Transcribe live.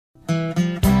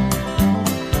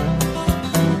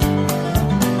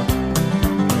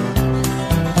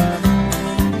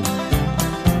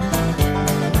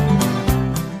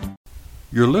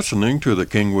You're listening to the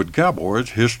Kingwood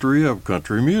Cowboys History of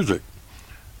Country Music.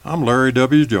 I'm Larry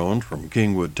W. Jones from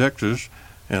Kingwood, Texas,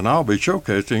 and I'll be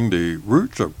showcasing the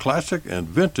roots of classic and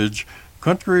vintage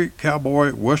country,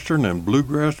 cowboy, western, and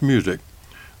bluegrass music,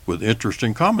 with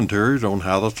interesting commentaries on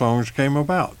how the songs came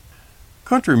about.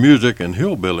 Country music and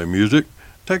hillbilly music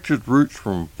takes its roots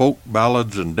from folk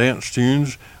ballads and dance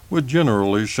tunes with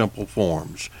generally simple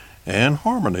forms, and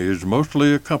harmony is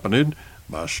mostly accompanied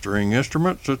by string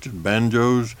instruments such as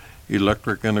banjos,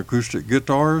 electric and acoustic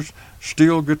guitars,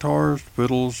 steel guitars,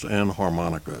 fiddles, and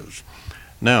harmonicas.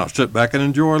 Now sit back and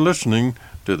enjoy listening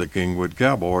to the Kingwood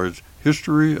Cowboys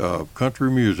History of Country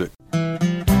Music.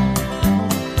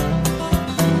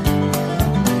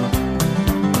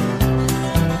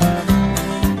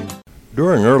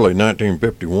 During early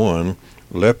 1951,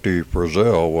 Lefty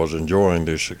Frizzell was enjoying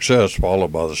the success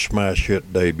followed by the smash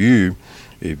hit debut,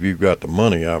 If You've Got the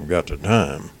Money, I've Got the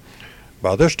Time.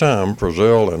 By this time,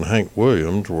 Frizzell and Hank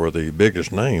Williams were the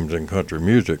biggest names in country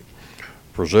music.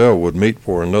 Frizzell would meet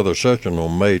for another session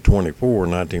on May 24,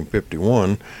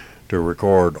 1951, to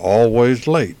record Always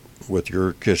Late with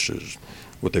Your Kisses,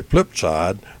 with a flip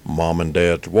side, Mom and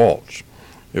Dad's Waltz.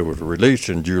 It was released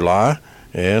in July,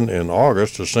 and in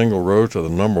August the single rose to the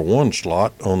number 1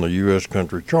 slot on the U.S.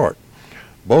 country chart.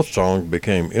 Both songs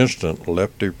became instant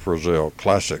Lefty Frizzell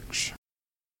classics.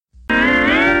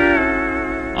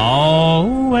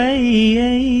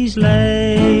 Always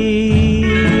late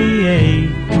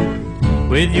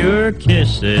with your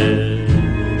kisses.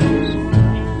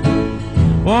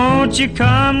 Won't you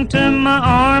come to my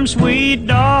arms, sweet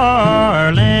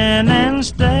darling, and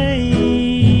stay?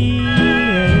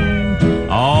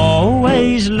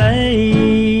 Always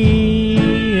late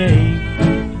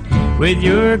with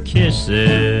your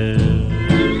kisses.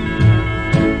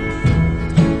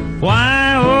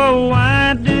 Why, oh,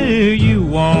 why do you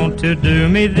want to do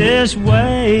me this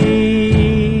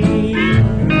way?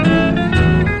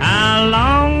 How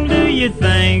long do you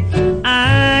think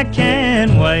I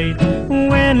can wait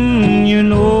when you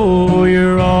know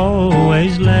you're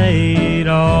always late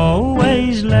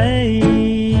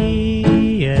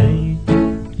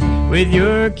with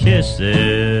your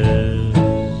kisses?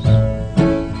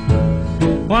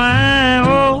 Why,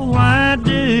 oh, why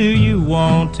do you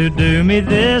want to do me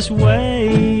this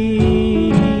way?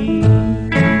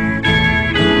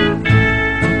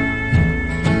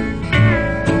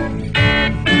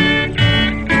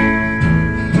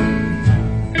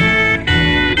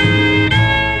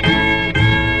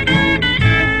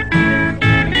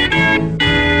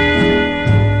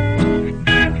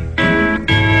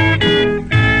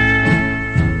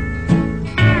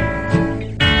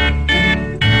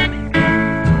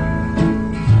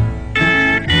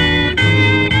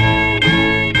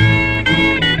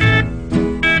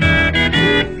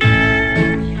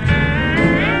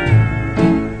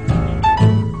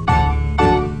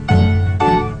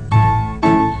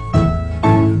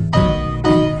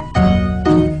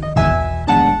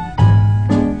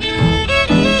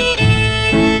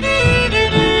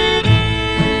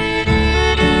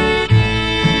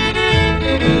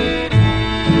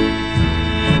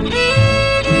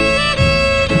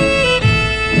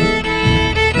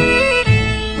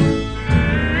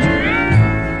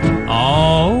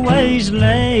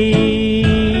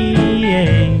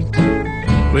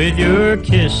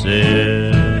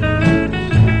 Kisses.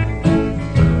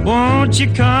 Won't you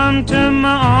come to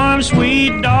my arms,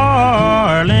 sweet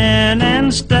darling,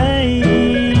 and stay?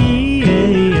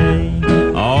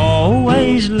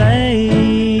 Always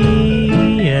late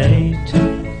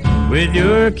with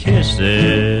your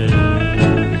kisses.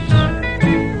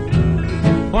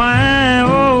 Why,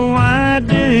 oh, why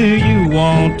do you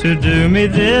want to do me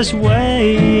this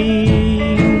way?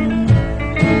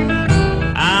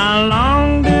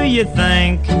 You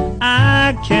think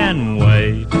I can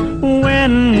wait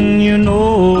when you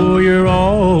know you're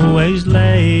always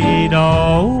late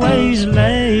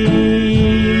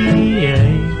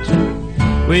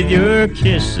with your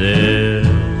kisses?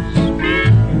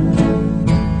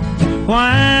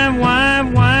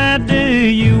 Why do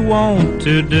you want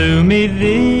to do me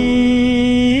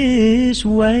this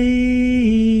way?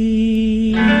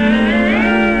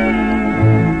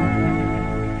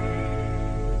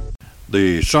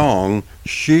 The song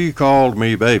She Called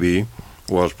Me Baby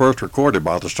was first recorded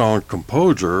by the song's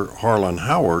composer Harlan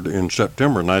Howard in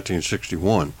September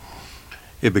 1961.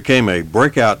 It became a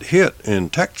breakout hit in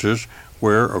Texas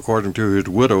where, according to his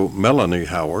widow Melanie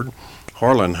Howard,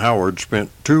 Harlan Howard spent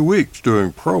 2 weeks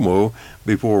doing promo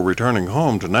before returning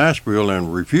home to Nashville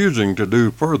and refusing to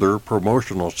do further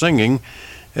promotional singing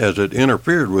as it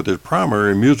interfered with his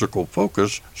primary musical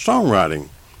focus, songwriting.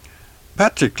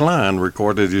 Patsy Cline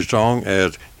recorded his song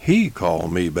as He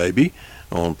Called Me Baby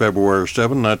on February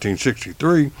 7,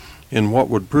 1963, in what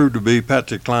would prove to be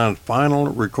Patsy Cline's final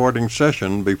recording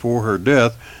session before her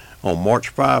death on March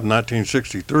 5,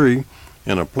 1963,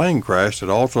 in a plane crash that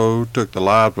also took the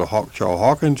lives of Hawkshaw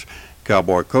Hawkins,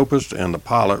 Cowboy Copas, and the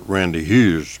pilot Randy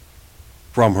Hughes.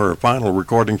 From her final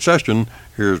recording session,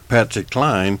 here's Patsy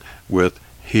Cline with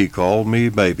He Called Me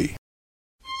Baby.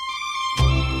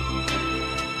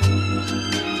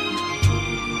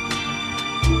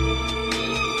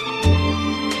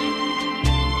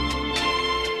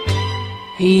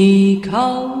 He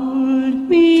called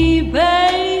me baby,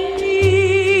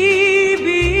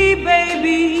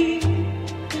 baby,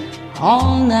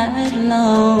 all night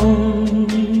long.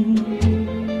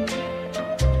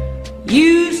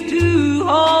 Used to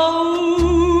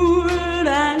hold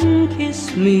and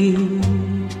kiss me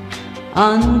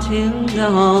until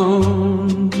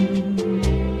dawn.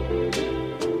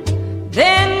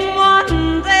 Then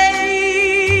one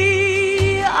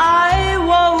day I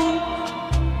woke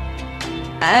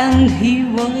and he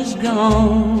was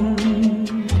gone.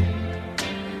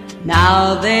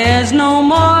 Now there's no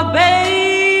more baby,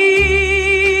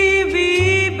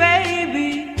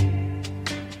 baby,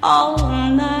 all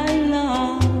night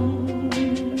long.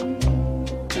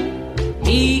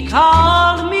 He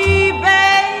called me baby,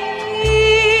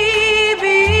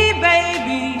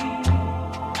 baby,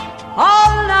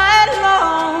 all night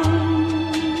long.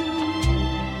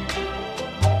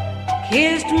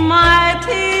 Kissed my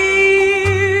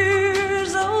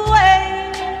tears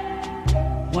away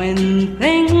when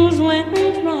things went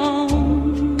wrong.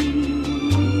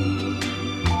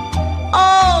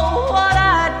 Oh, what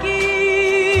I'd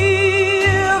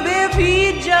give if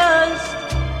he'd just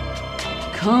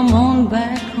come on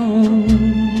back home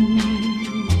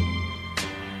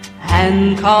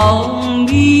and call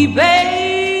me baby,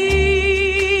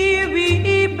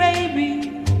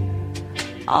 baby,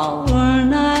 all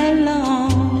night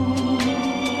long.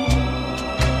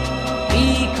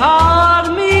 He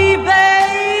called me baby,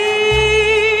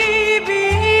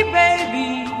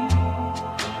 baby,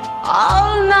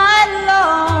 all night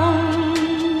long.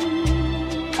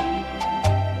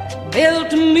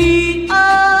 Built me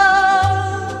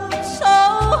up so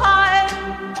high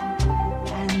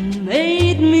and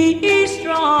made me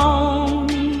strong.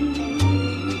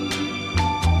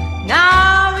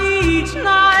 Now each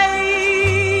night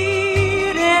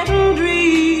in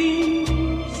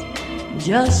dreams,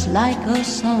 just like a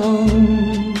song,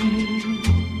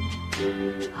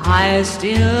 I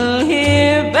still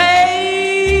hear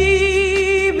baby,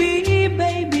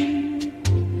 baby,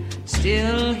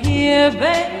 still hear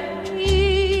baby,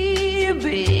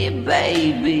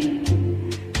 baby,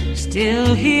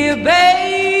 still hear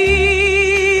baby,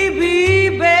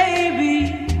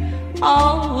 baby,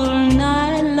 all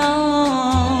night long.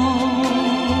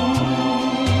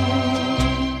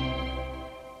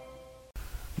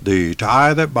 The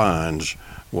Tie That Binds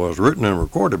was written and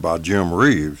recorded by Jim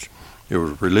Reeves. It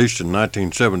was released in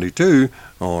 1972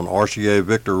 on RCA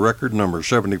Victor record number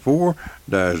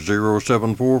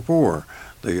 74-0744.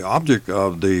 The object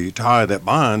of the tie that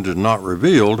binds is not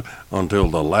revealed until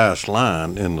the last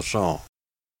line in the song.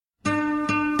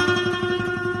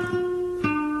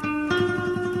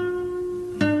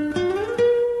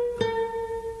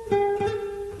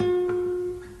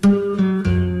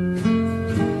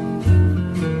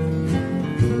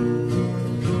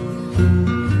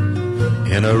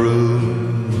 In a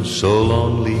room so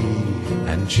lonely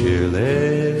and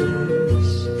cheerless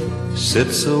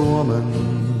sits a woman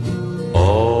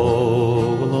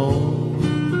all alone.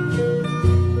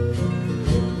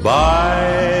 By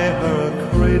her a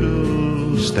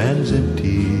cradle stands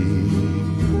empty,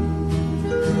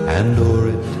 and o'er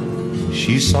it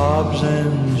she sobs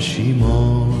and she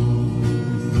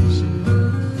moans.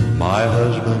 My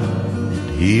husband,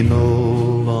 he no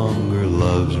longer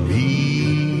loves me.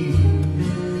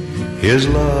 His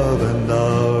love and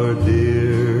our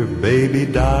dear baby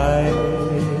died.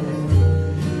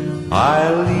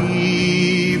 I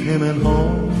leave him at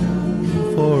home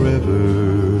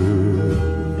forever,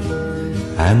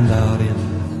 and out in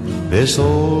this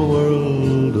old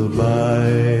world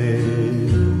abide.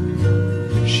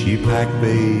 She packed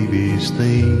baby's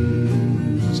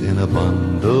things in a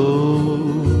bundle,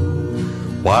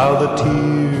 while the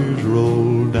tears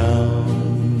rolled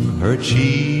down her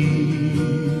cheeks.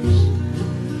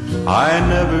 I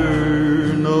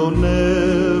never, no,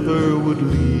 never would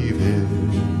leave him,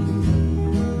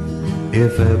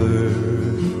 if ever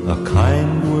a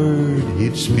kind word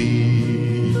he'd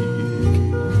speak.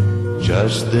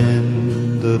 Just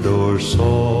then the door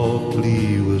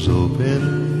softly was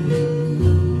opened,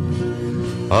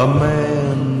 a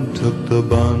man took the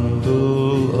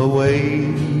bundle away.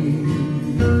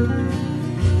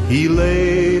 He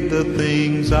laid the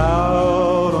things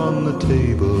out on the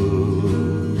table,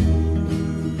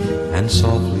 and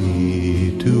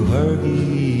softly to her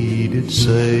he did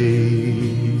say,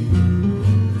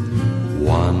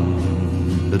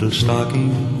 one little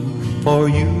stocking for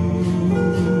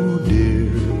you, dear,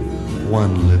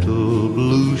 one little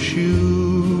blue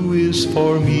shoe is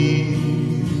for me.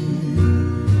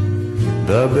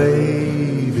 The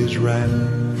baby's wrap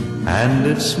and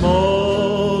its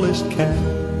smallest cap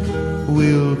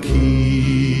we'll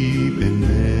keep in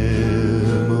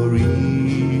memory.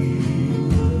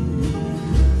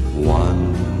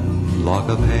 One lock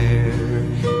of hair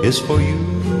is for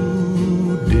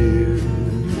you, dear.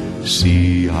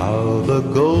 See how the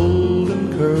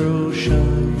golden curls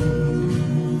shine.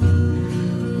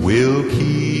 We'll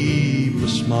keep a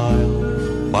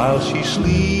smile while she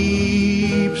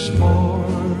sleeps, for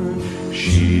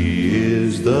she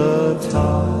is the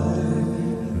tie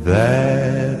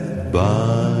that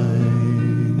binds.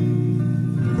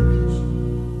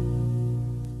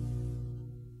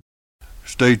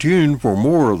 Stay tuned for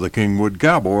more of the Kingwood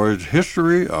Cowboys'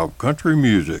 history of country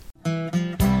music.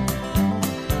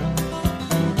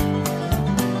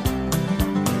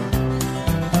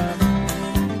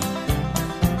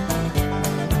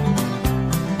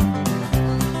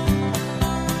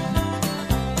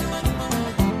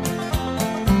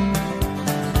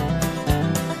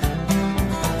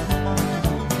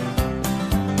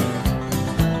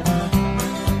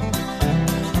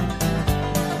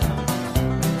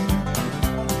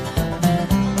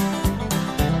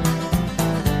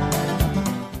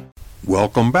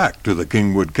 Welcome back to the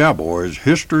Kingwood Cowboys'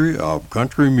 history of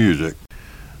country music.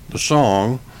 The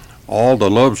song, All the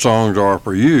Love Songs Are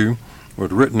For You,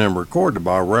 was written and recorded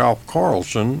by Ralph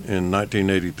Carlson in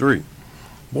 1983.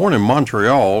 Born in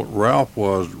Montreal, Ralph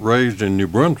was raised in New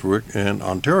Brunswick and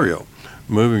Ontario,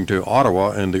 moving to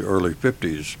Ottawa in the early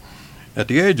 50s. At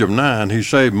the age of 9, he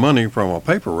saved money from a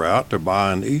paper route to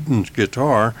buy an Eaton's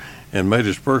guitar and made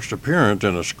his first appearance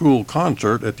in a school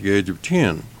concert at the age of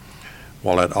 10.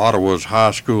 While at Ottawa's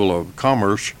High School of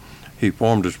Commerce, he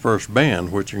formed his first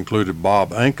band, which included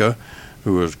Bob Anka,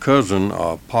 who was cousin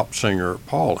of pop singer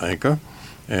Paul Anka,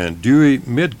 and Dewey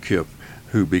Midkiff,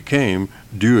 who became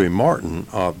Dewey Martin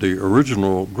of the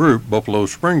original group Buffalo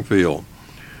Springfield.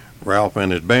 Ralph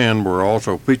and his band were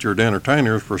also featured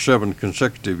entertainers for 7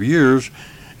 consecutive years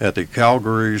at the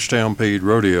Calgary Stampede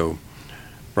Rodeo.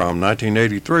 From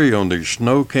 1983 on the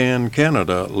Snow Can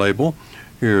Canada label,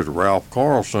 here's Ralph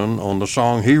Carlson on the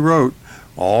song he wrote,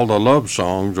 All the Love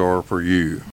Songs Are For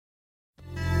You.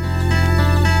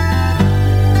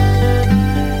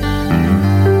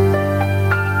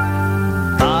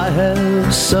 I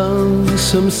have sung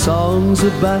some songs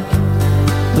about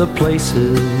the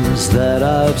places that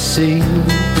I've seen,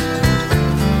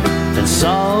 and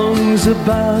songs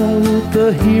about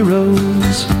the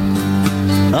heroes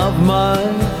of my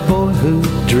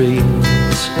boyhood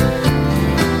dreams.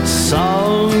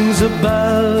 Songs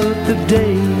about the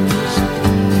days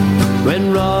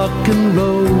when rock and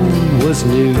roll was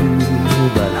new.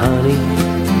 But honey,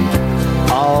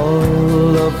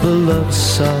 all of the love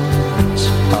songs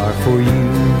are for you.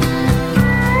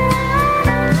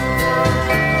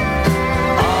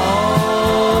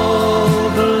 All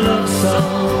the love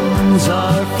songs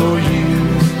are for you.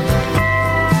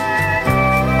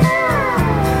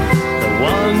 The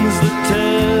ones that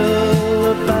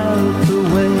tell about the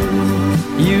way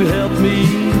you help me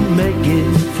make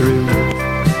it through.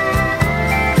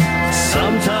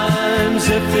 Sometimes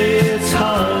if it's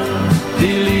hard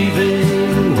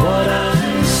believing what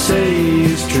I say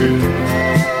is true,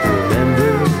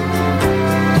 remember,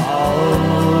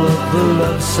 all of the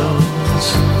love songs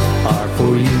are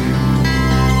for you.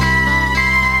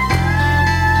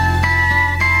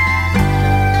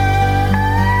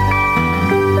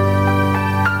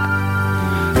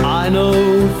 I know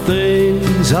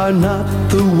things are not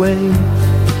the way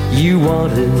you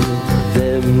wanted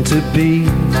them to be,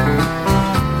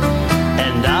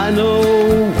 and I know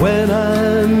when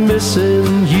I'm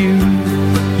missing you,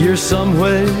 you're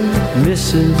somewhere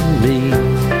missing me.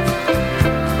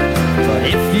 But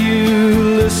if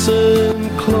you listen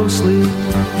closely,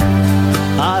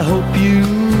 I hope you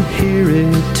hear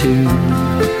it too.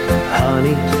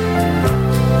 Honey,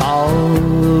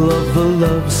 all of the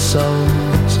love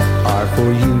songs are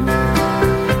for you.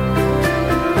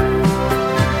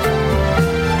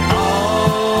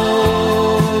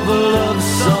 All the love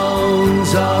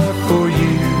songs are for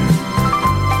you.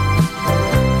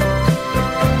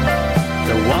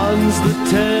 The ones that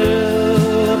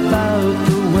tell about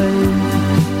the way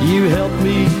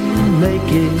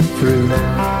it through.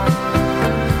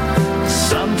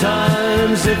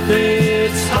 Sometimes if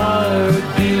it's hard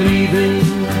believing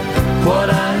what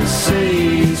I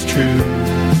say is true,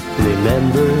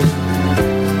 remember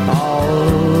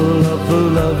all of the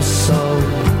love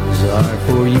songs are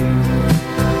for you.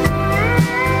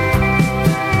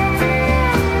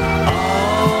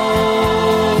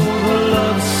 All the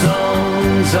love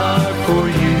songs are for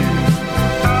you.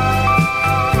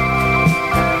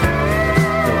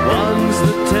 The ones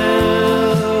that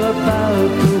tell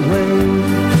about the way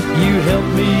you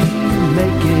helped me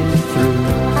make it through.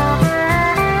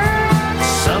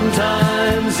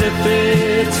 Sometimes if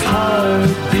it's hard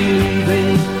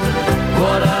believing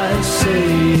what I say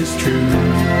is true,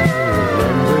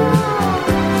 remember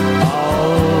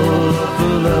all of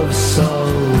the love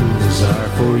songs are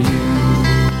for you.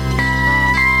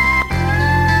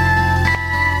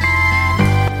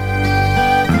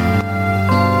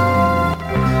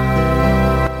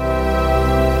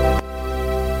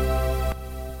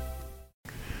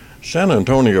 San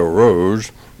Antonio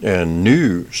Rose and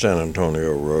New San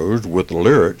Antonio Rose with the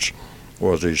lyrics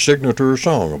was a signature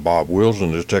song of Bob Wills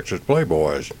and his Texas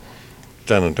Playboys.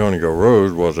 San Antonio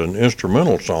Rose was an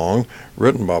instrumental song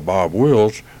written by Bob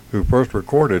Wills, who first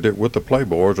recorded it with the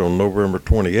Playboys on November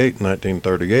 28,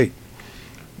 1938.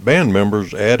 Band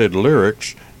members added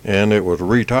lyrics and it was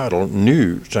retitled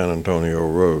New San Antonio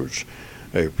Rose.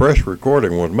 A fresh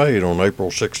recording was made on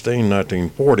April 16,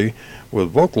 1940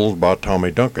 with vocals by Tommy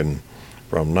Duncan.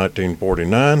 From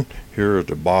 1949, here is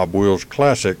the Bob Wills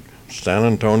classic, San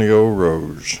Antonio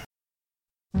Rose.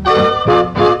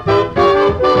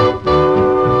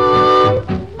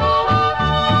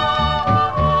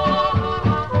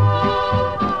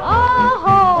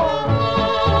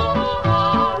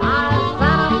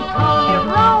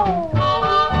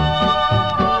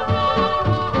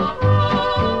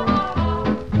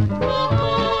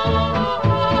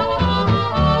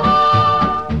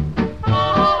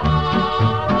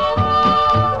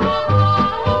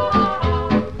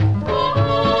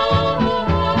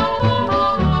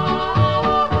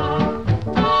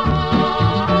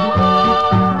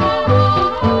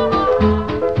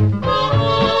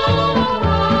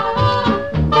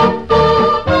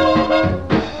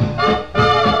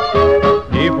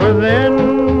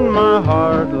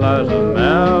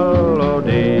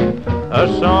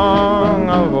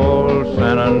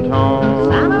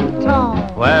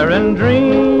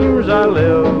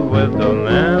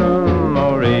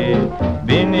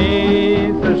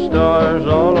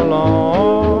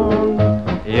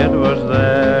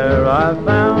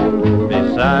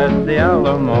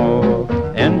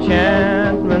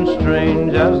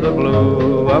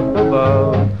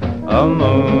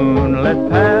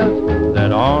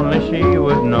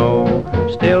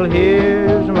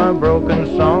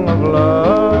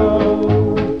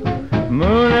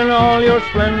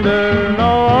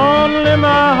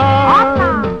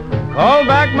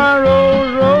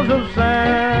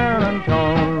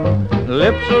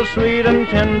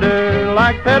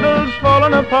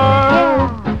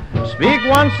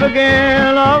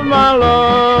 Again of my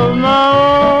love,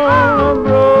 my own, a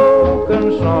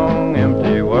broken song,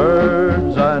 empty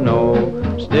words I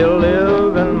know still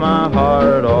live in my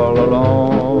heart all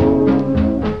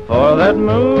alone. For that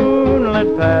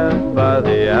moonlit path by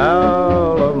the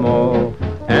Alamo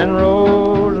and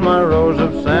Rose, my Rose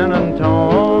of San Antonio.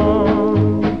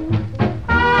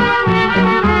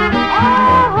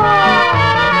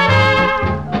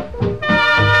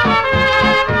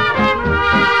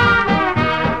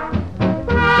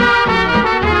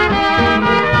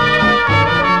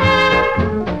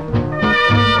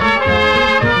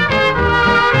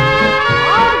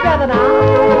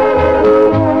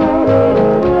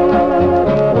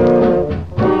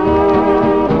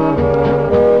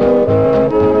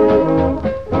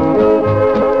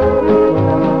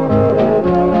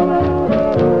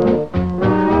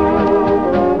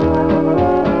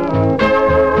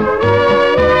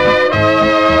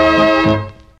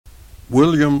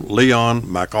 William Leon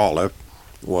McAuliffe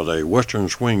was a Western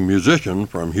swing musician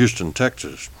from Houston,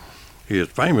 Texas. He is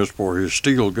famous for his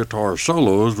steel guitar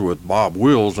solos with Bob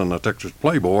Wills and the Texas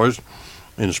Playboys,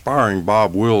 inspiring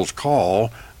Bob Wills'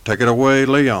 call, "Take It Away,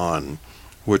 Leon,"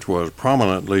 which was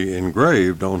prominently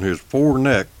engraved on his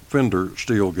four-neck Fender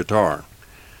steel guitar.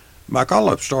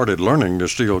 McAuliffe started learning the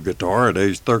steel guitar at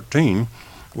age 13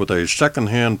 with a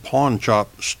second-hand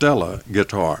pawn-shop Stella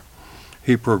guitar.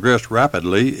 He progressed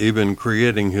rapidly, even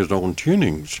creating his own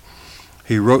tunings.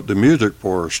 He wrote the music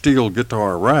for Steel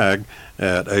Guitar Rag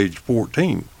at age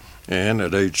 14, and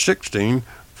at age 16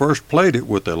 first played it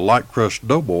with the Light Crust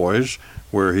Doughboys,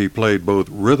 where he played both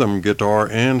rhythm guitar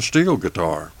and steel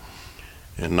guitar.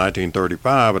 In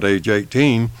 1935, at age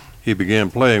 18, he began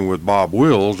playing with Bob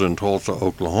Wills in Tulsa,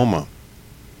 Oklahoma.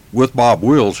 With Bob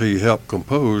Wills, he helped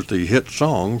compose the hit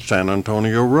song San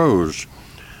Antonio Rose.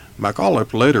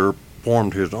 McAuliffe later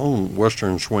formed his own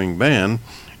Western swing band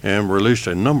and released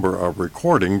a number of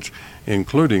recordings,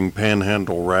 including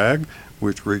Panhandle Rag,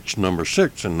 which reached number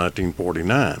 6 in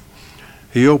 1949.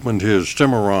 He opened his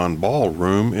Cimarron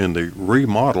Ballroom in the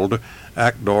remodeled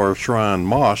Akdor Shrine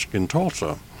Mosque in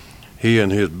Tulsa. He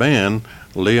and his band,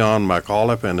 Leon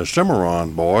McAuliffe and the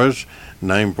Cimarron Boys,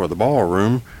 named for the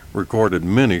ballroom, recorded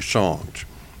many songs.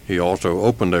 He also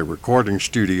opened a recording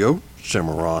studio,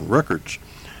 Cimarron Records.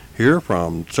 Here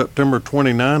from September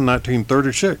 29,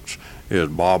 1936, is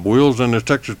Bob Wills and the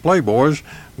Texas Playboys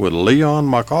with Leon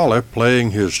McAuliffe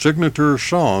playing his signature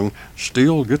song,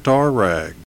 Steel Guitar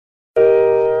Rag.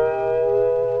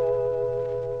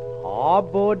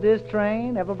 Aboard this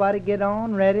train, everybody get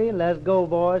on, ready, let's go,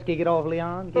 boys. Kick it off,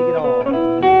 Leon, kick it off.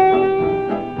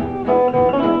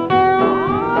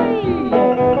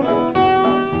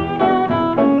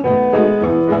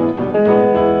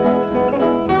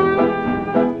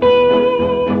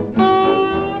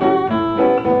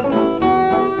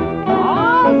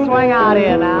 Oh, swing out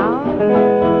here now.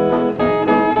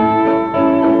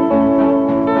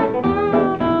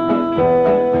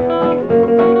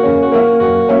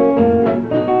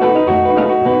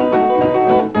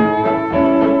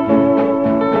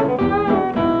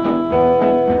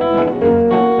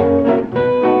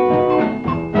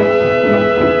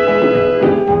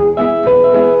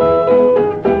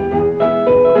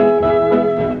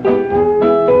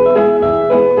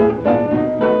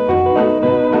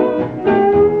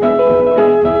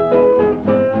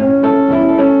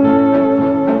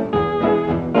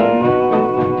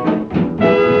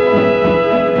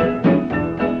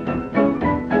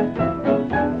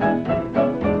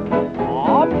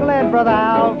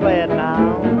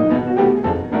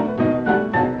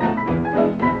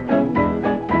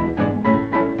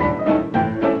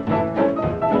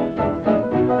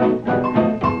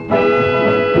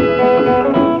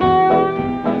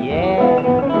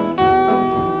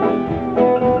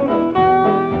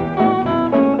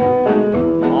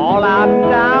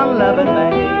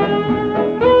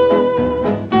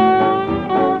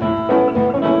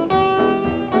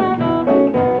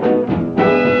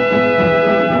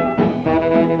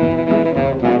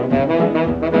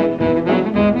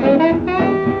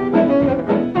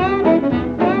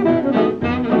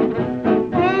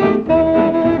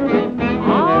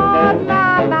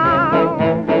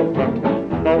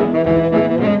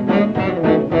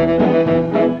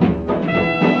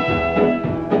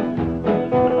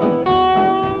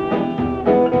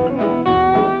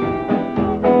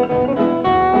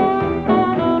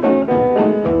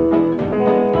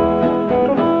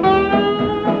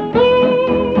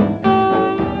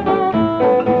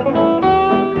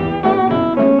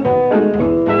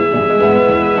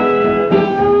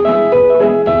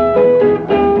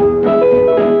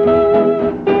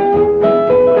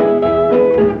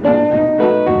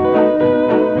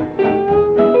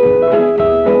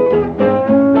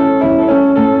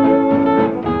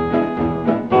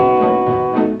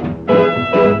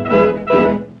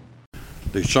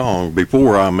 The song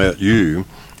Before I Met You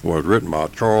was written by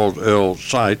Charles L.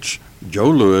 Seitz, Joe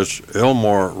Louis,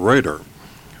 Elmore Rader.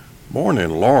 Born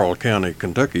in Laurel County,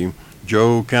 Kentucky,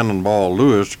 Joe Cannonball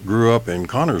Lewis grew up in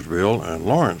Connorsville and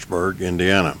Lawrenceburg,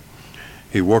 Indiana.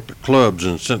 He worked at clubs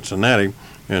in Cincinnati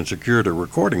and secured a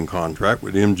recording contract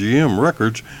with MGM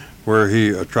Records, where he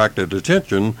attracted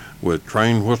attention with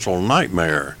Train Whistle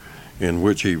Nightmare, in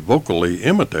which he vocally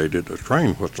imitated a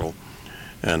train whistle.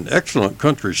 An excellent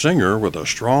country singer with a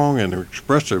strong and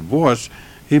expressive voice,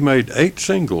 he made 8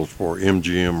 singles for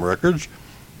MGM Records.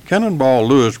 Cannonball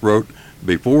Lewis wrote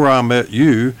Before I Met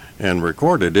You and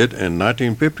recorded it in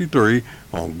 1953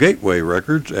 on Gateway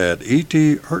Records at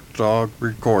E.T. Herzog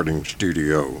Recording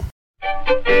Studio.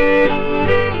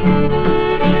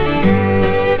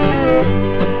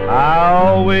 I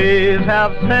always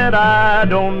have said I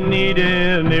don't need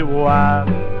any wife,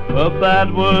 but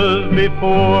that was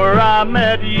before I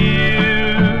met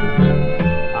you.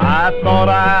 I thought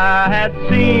I had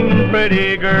seen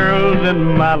pretty girls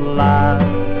in my life,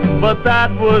 but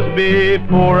that was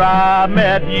before I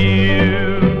met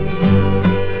you.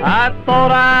 I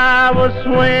thought I was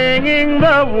swinging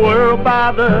the world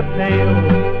by the tail.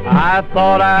 I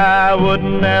thought I would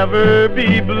never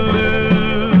be blue.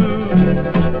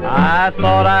 I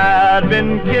thought I'd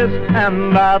been kissed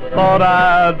and I thought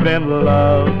I'd been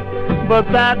loved,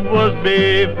 but that was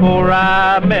before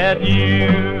I met you.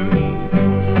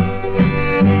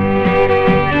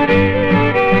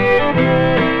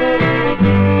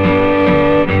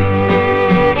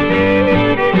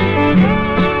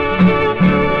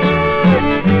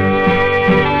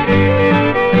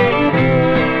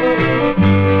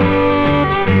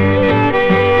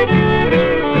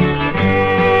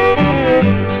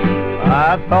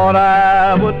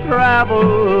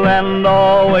 travel and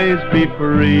always be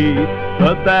free.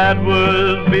 But that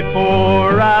was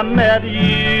before I met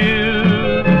you.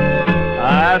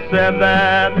 I said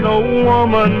that no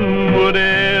woman would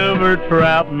ever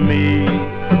trap me,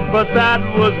 but that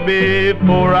was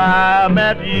before I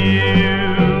met you.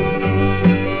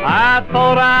 I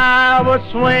thought I was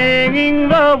swinging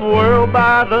the world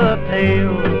by the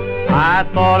tail. I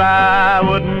thought I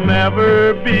would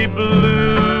never be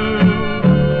blue.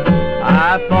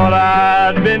 I thought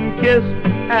I'd been kissed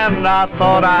and I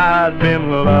thought I'd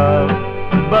been loved,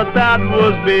 but that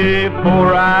was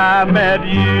before I met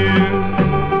you.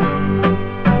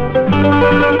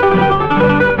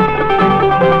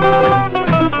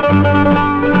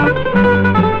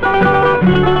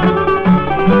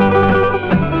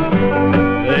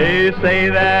 They say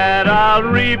that I'll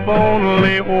reap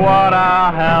only what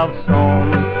I have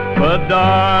sown, but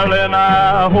darling,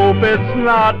 I hope it's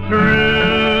not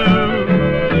true.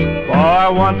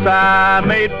 For once I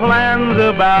made plans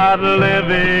about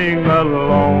living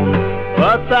alone,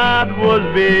 but that was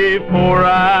before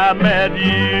I met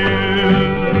you.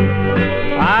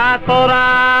 I thought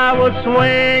I was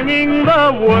swinging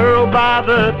the world by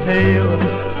the tail.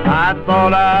 I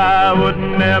thought I would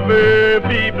never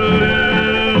be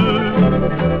blue.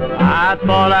 I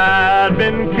thought I'd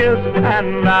been kissed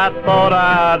and I thought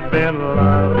I'd been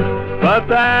loved, but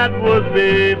that was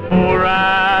before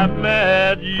I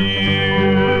met you.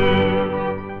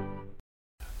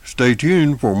 Stay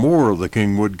tuned for more of the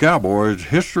Kingwood Cowboys'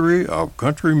 history of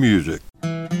country music.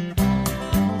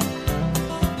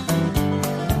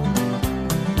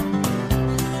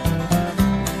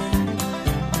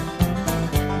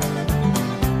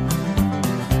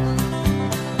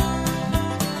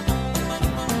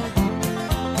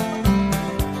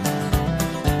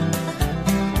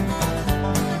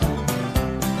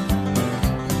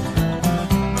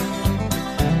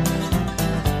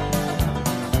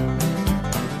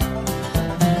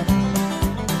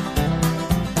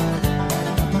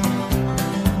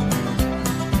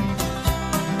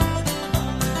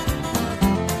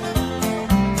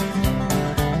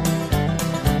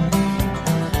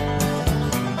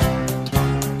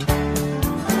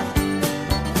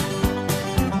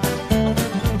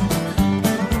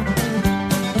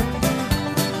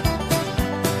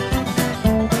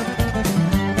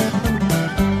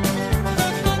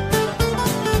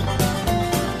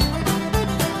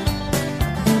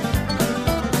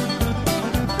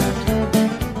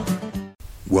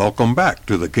 Welcome back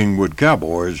to the Kingwood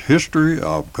Cowboys' history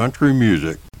of country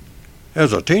music.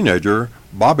 As a teenager,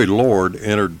 Bobby Lord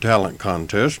entered talent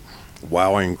contests,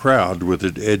 wowing crowds with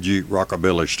his edgy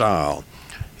rockabilly style.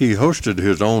 He hosted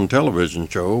his own television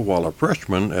show while a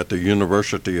freshman at the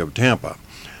University of Tampa,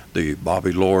 the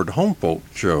Bobby Lord Home Folk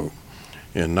Show.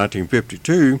 In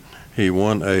 1952, he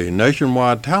won a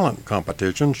nationwide talent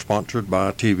competition sponsored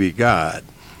by TV Guide.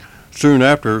 Soon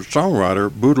after, songwriter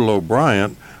Boodle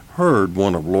Bryant heard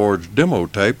one of Lord's demo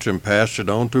tapes and passed it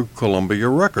on to Columbia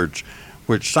Records,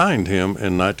 which signed him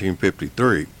in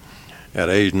 1953. At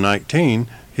age 19,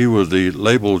 he was the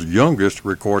label's youngest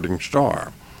recording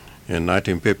star. In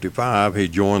 1955, he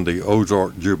joined the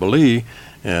Ozark Jubilee,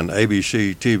 an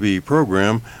ABC TV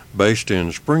program based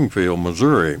in Springfield,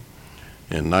 Missouri.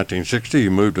 In 1960, he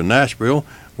moved to Nashville,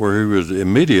 where he was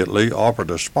immediately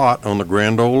offered a spot on the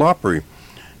Grand Ole Opry.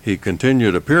 He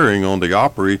continued appearing on the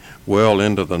Opry well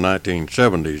into the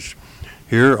 1970s.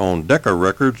 Here on Decca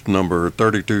Records, number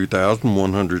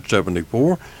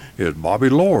 32,174, is Bobby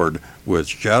Lord with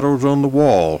Shadows on the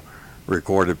Wall,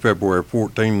 recorded February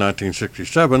 14,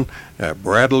 1967 at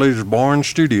Bradley's Barn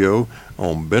Studio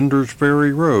on Bender's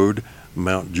Ferry Road,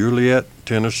 Mount Juliet,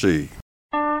 Tennessee.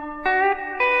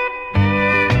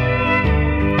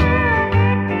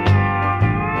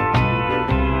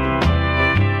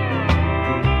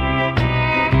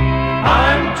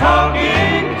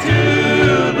 Talking to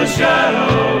the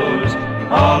shadows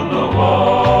on the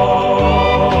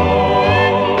wall.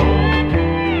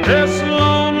 This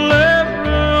lonely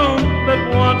room that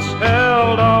once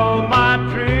held all my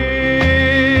dreams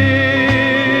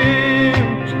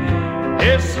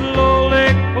is slowly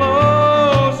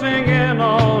closing in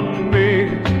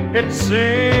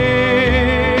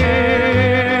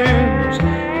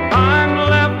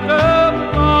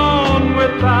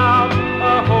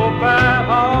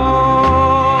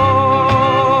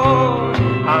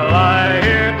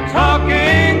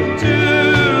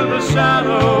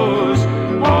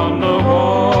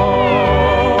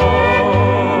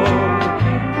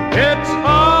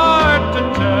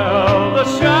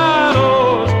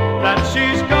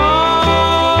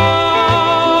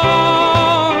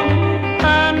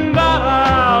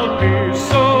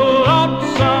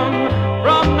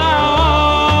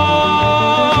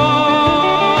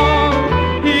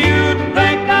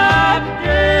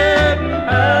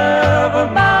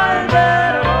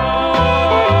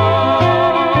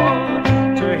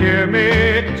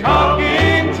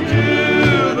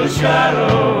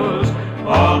shadows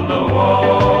on the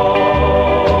wall.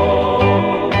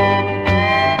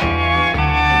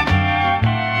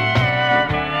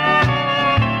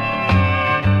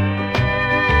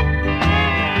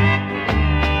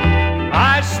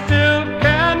 I still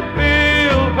can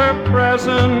feel her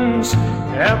presence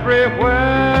everywhere.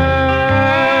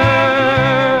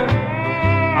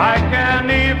 I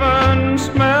can even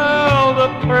smell the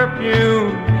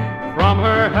perfume from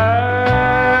her hair.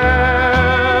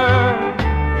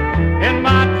 In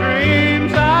my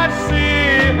dreams I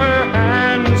see her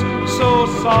hands so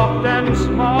soft and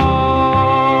small,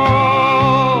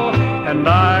 and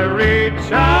I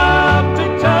reach out to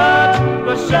touch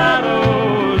the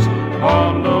shadows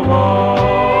on the wall.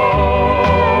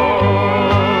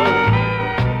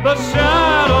 The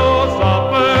shadows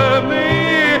offer me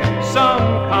some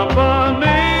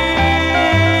company,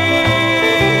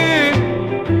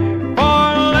 for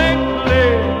lately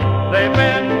they've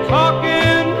been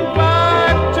talking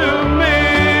back to me.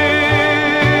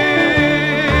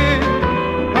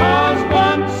 'Cause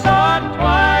once or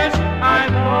twice I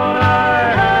thought I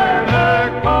heard her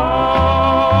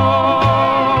call,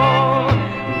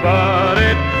 but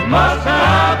it must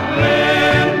have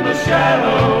been the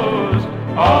shadows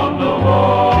on the wall.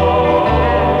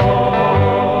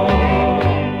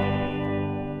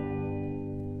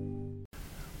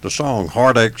 The song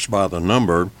Heartaches by the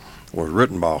Number was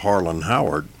written by Harlan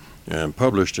Howard and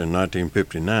published in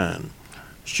 1959.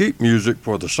 Sheet music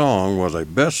for the song was a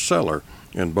bestseller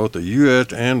in both the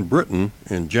U.S. and Britain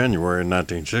in January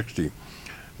 1960.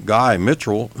 Guy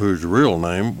Mitchell, whose real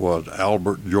name was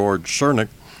Albert George Cernick,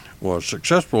 was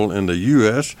successful in the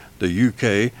U.S., the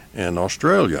U.K., and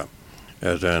Australia.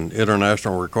 As an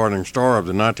international recording star of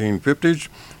the 1950s,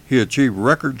 he achieved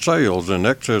record sales in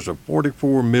excess of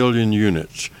 44 million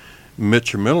units.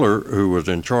 Mitch Miller, who was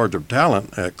in charge of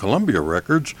talent at Columbia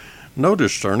Records,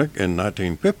 noticed Cernick in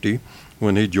 1950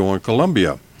 when he joined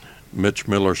Columbia. Mitch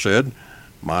Miller said,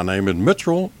 "My name is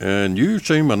Mitchell, and you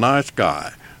seem a nice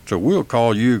guy, so we'll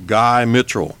call you Guy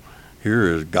Mitchell." Here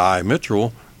is Guy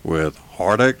Mitchell with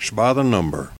Heartaches by the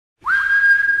Number.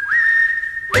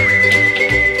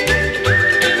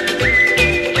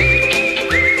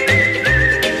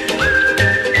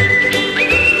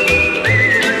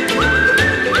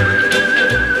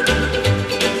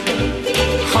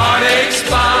 Heartaches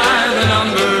by the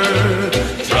number,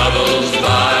 troubles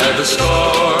by the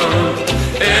score.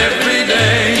 Every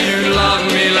day you love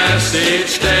me less,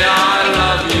 each day I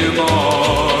love you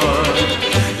more.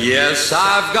 Yes,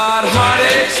 I've got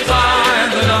heartaches by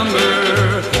the number,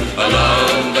 a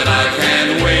love that I can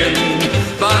win.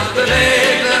 But the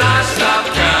day that I stop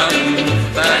counting,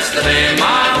 that's the day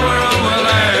my world will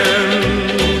end.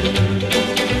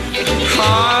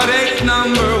 Heartache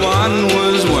number one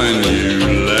was when you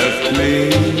left me.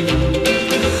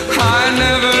 I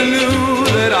never knew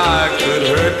that I could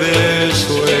hurt this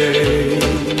way.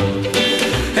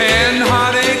 And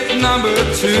heartache number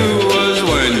two was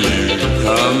when you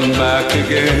come back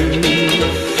again.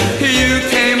 You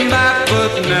came back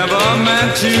but never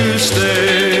meant to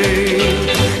stay.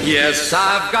 Yes,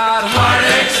 I've got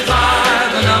heartaches by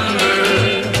the number,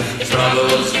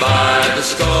 troubles by the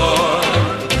score.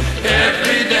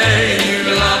 Every day you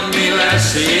love me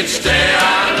less, each day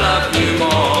I love you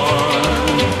more.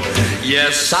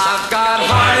 Yes, I've got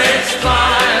heartaches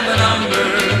by the number,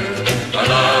 a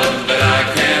love that I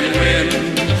can win.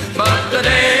 But the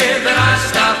day that I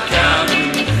stop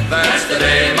counting, that's the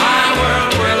day my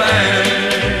world will end.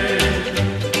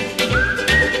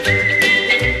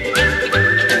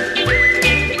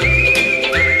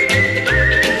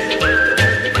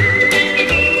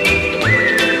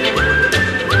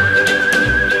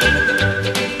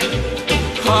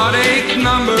 Heartache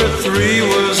number three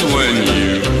was when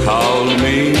you called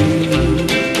me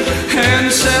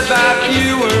and said that you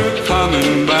were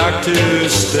coming back to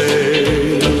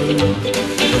stay.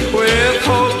 With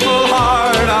hopeful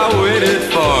heart I waited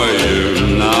for you,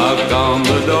 knocked on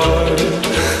the door.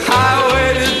 I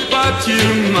waited but you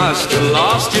must have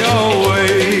lost your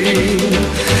way.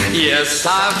 Yes,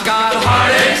 I've got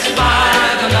heartaches by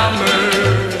the number,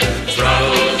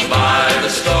 troubles by the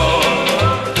score.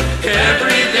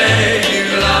 Every day you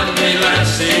love me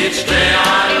less, each day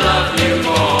I love you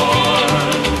more.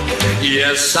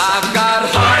 Yes, I've got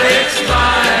heartaches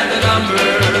by the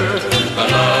number, a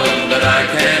love that I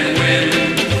can win.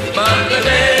 But the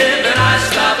day that I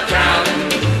stop counting,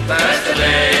 that's the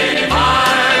day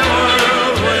my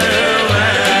world will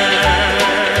end.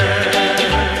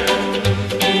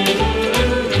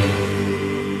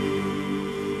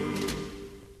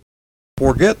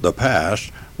 Forget the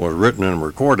Past was written and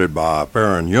recorded by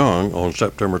Farron Young on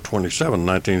September 27,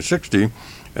 1960,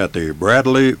 at the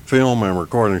Bradley Film and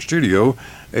Recording Studio,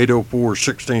 804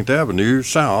 16th Avenue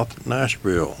South,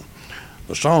 Nashville.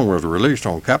 The song was released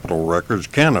on Capitol Records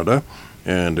Canada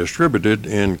and distributed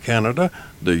in Canada,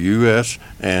 the U.S.,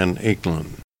 and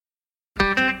England.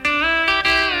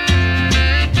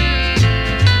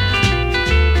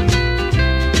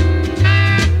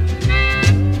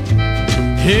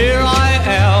 Here I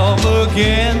am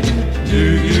again,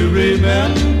 do you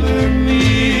remember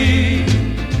me?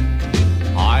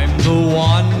 I'm the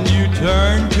one you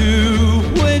turn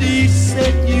to when he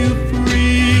set you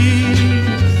free.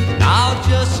 Now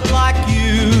just like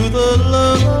you, the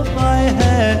love I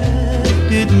had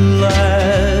didn't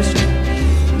last.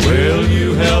 Will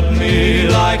you help me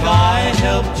like I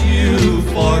helped you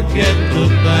forget the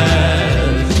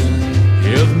past?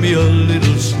 Give me a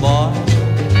little smile,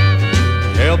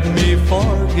 help me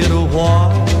forget a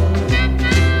while,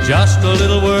 just a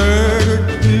little word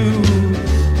or two.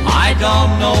 I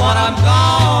don't know what I'm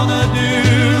gonna do.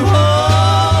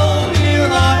 Oh, here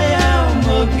I am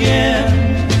again,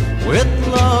 with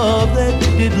love that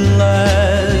didn't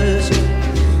last.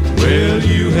 Will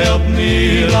you help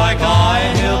me like I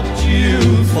helped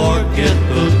you forget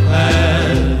the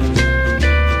past?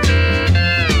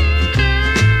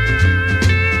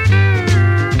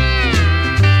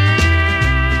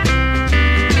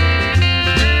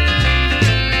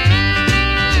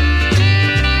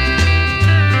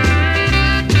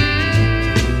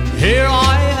 Here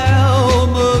I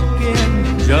am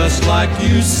again, just like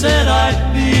you said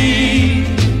I'd be.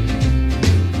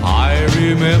 I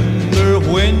remember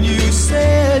when you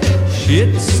said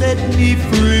she'd set me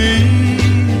free.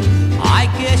 I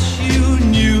guess you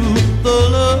knew the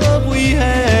love we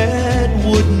had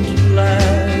wouldn't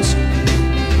last.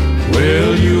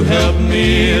 Will you help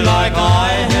me like I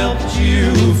helped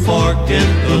you forget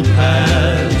the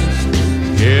past?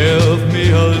 Give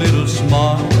me a little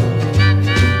smile,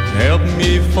 help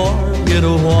me forget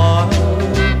a while,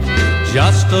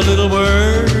 just a little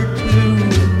word or two.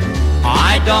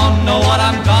 I don't know what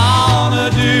I'm gonna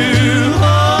do.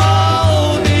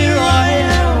 Oh, here I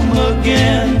am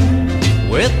again,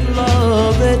 with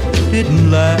love that didn't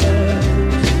last.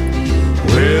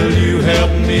 Will you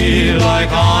help me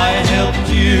like I helped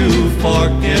you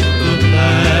forget the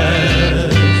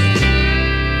past?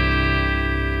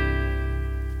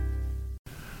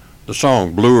 The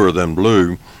song Bluer Than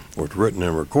Blue was written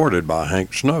and recorded by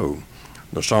Hank Snow.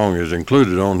 The song is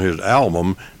included on his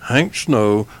album, Hank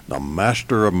Snow, The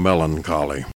Master of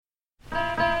Melancholy.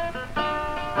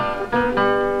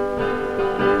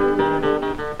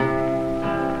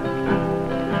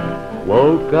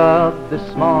 Woke up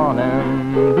this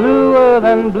morning, bluer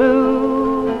than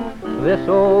blue. This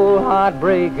old heart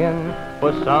breaking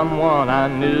for someone I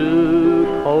knew,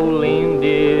 Colleen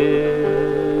dear.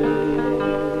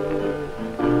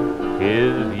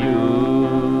 'Tis you,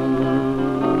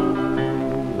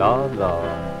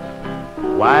 doggone.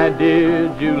 Why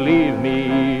did you leave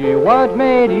me? What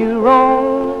made you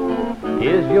wrong?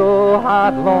 Is your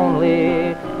heart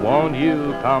lonely? Won't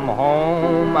you come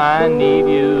home? I need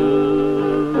you,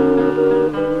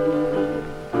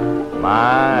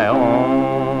 my own.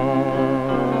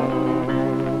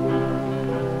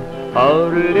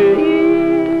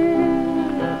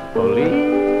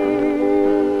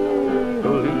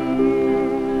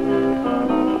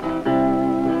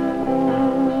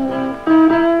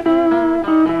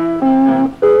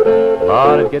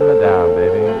 Lord, it's getting me down,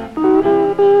 baby.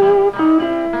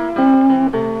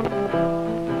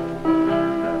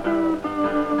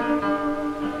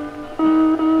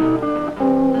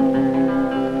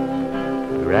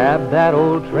 Grab that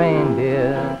old train,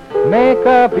 dear, make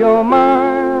up your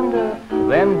mind.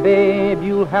 Then, babe,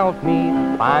 you'll help me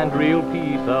find real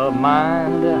peace of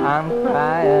mind. I'm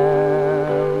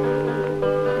crying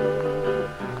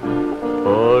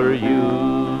for you.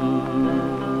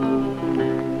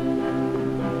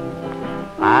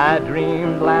 I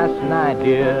dreamed last night,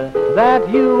 dear, that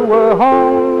you were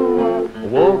home.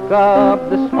 Woke up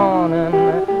this morning,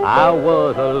 I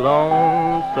was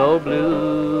alone, so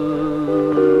blue,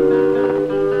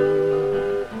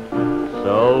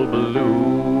 so blue.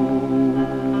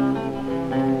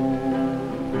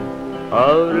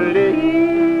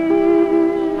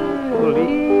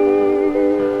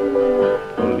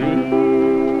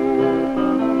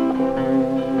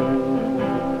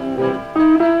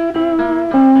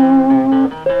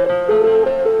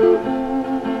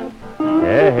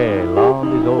 Hey, Lord,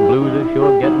 these old blues are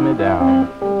sure getting me down.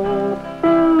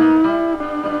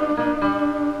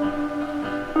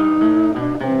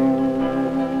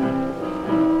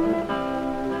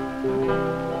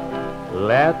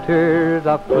 letters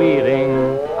of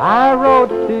pleading I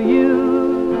wrote to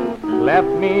you left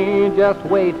me just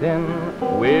waiting,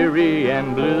 weary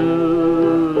and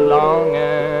blue, longing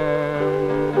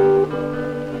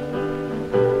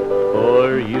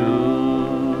for you.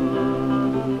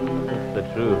 The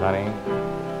truth, honey,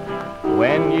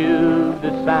 when you've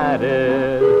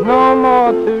decided no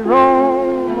more to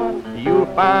roam, you'll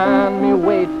find me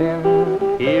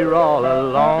waiting here all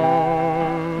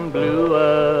alone,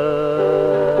 bluer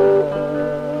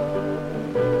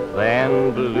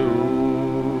than blue.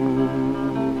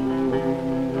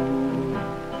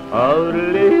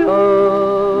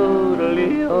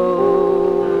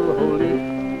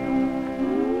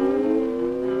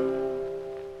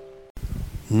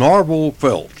 Narvel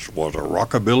Phelps was a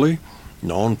rockabilly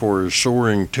known for his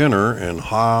soaring tenor and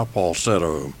high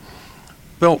falsetto.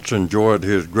 Phelps enjoyed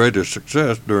his greatest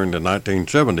success during the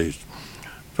 1970s.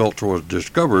 Phelps was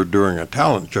discovered during a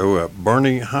talent show at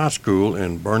Bernie High School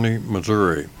in Bernie,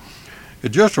 Missouri. It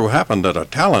just so happened that a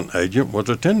talent agent was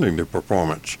attending the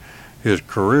performance. His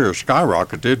career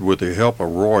skyrocketed with the help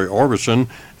of Roy Orbison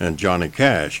and Johnny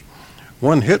Cash.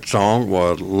 One hit song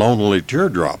was Lonely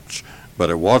Teardrops, but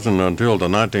it wasn't until the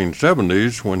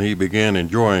 1970s when he began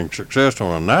enjoying success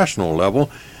on a national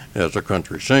level as a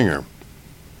country singer.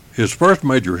 His first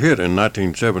major hit in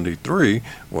 1973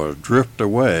 was Drift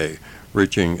Away,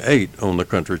 reaching 8 on the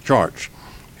country charts.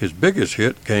 His biggest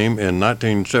hit came in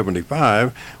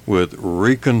 1975 with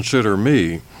Reconsider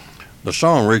Me. The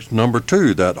song reached number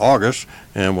 2 that August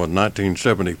and was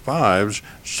 1975's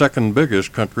second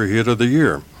biggest country hit of the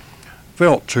year.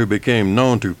 Phelps, who became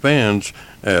known to fans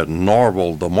as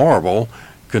Narvel the Marvel,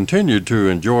 continued to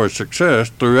enjoy success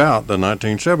throughout the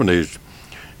 1970s.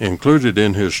 Included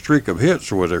in his streak of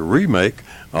hits was a remake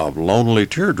of Lonely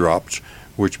Teardrops,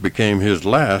 which became his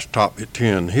last top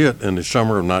 10 hit in the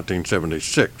summer of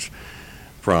 1976.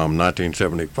 From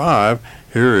 1975,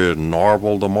 here is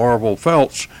Narvel the Marvel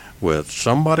Phelps with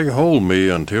Somebody Hold Me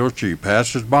Until She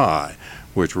Passes By,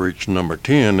 which reached number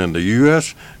 10 in the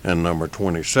U.S. and number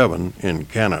 27 in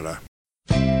Canada.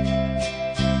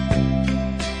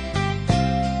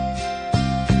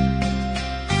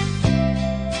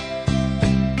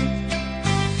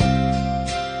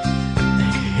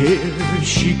 Here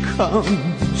she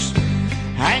comes,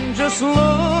 and just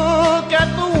look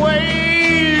at the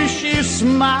way she's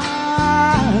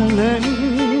smiling.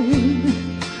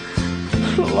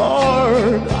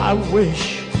 Lord, I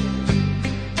wish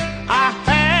I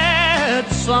had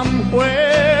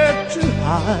somewhere to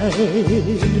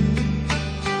hide.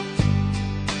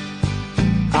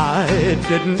 I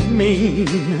didn't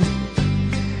mean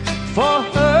for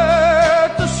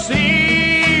her to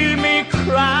see me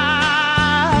crying.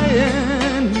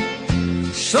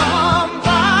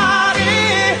 Somebody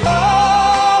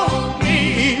hold me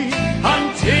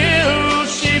until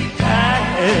she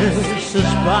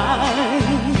passes by.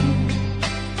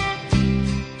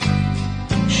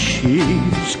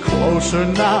 She's closer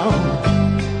now.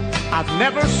 I've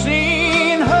never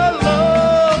seen her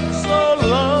look so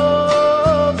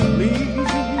lovely,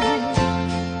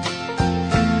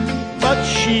 but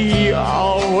she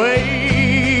always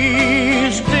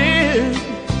did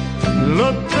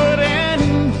look good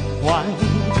in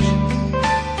white.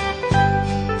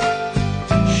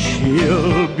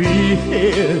 She'll be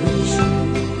his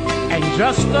in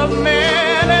just a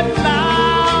minute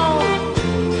now,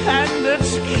 and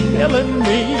it's killing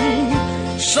me.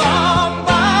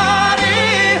 Somebody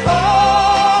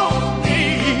hold me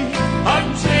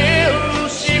until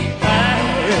she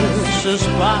passes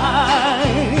by.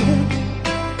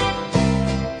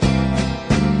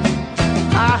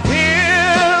 I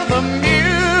hear the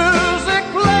music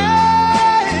playing.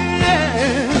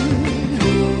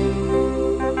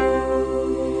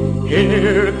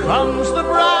 Here comes the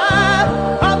bride.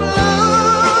 I'm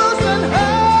losing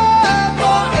her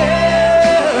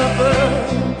forever.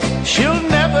 She'll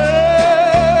never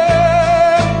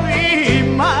be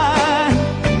mine.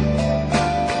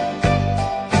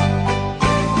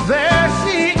 There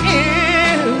she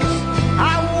is. I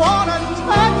wanna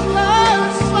touch her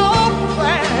so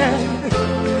bad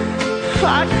I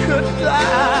could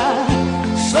die.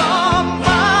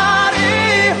 Somebody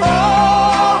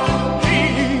hold me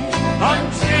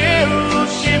until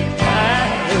she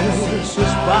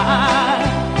passes by.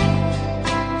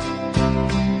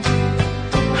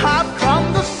 I've come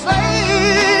to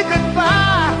say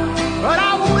goodbye, but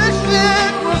I wish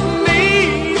it was me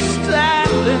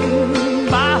standing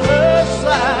by her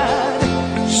side.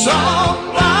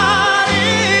 Somebody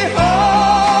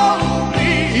hold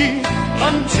me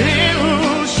until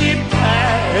she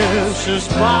passes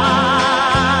by.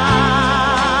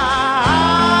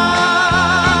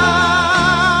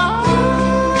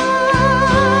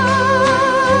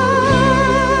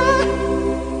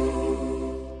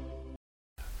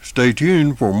 Stay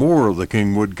tuned for more of the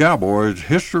Kingwood Cowboys'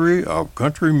 history of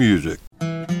country music.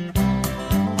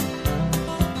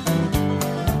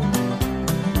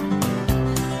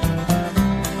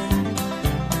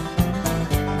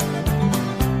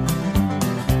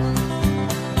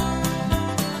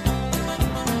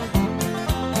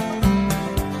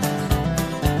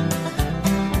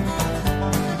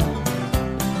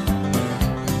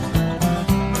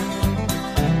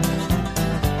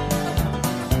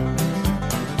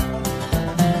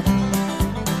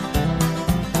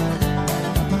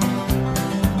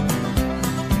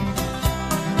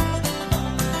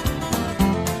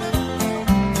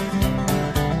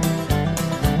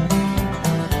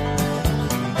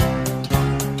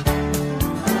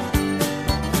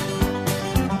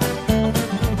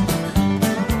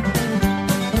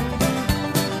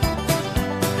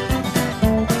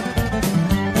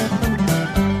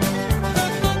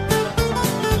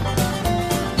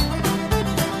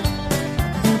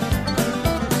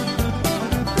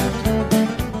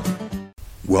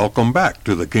 Welcome back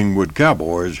to the Kingwood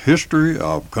Cowboys' history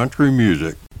of country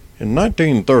music. In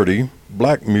 1930,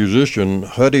 black musician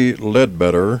Huddy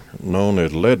Ledbetter, known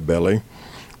as Leadbelly,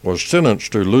 was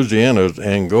sentenced to Louisiana's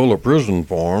Angola prison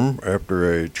farm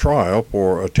after a trial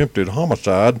for attempted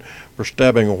homicide for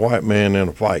stabbing a white man in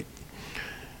a fight.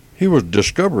 He was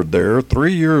discovered there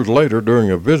 3 years later during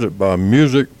a visit by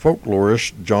music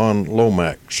folklorist John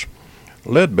Lomax.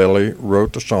 Leadbelly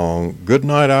wrote the song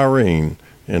Goodnight, Irene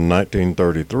in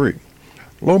 1933.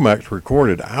 Lomax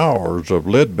recorded hours of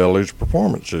Leadbelly's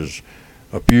performances.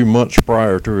 A few months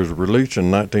prior to his release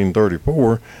in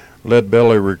 1934,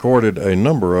 Leadbelly recorded a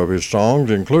number of his songs,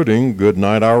 including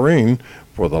Goodnight, Irene,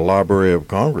 for the Library of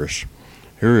Congress.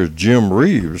 Here is Jim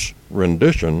Reeves'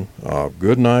 rendition of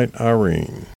Goodnight,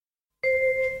 Irene.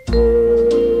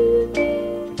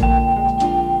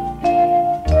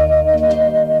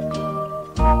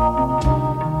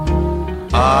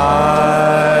 Irene,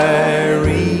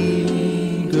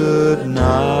 good night.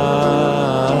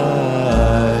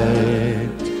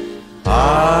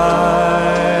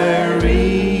 Irene,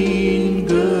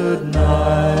 good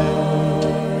night.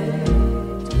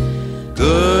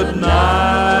 Good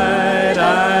night,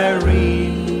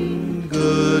 Irene.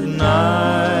 Good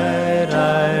night,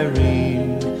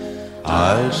 Irene.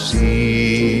 I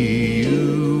see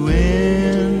you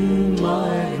in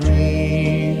my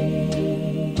dreams.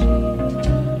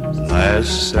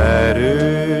 Last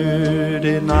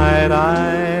Saturday night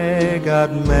I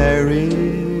got married.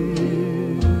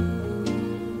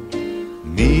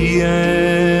 Me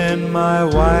and my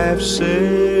wife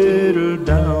settled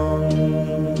down.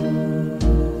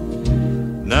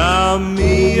 Now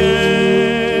me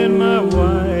and my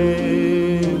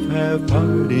wife have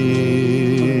parted,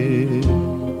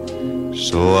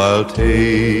 so I'll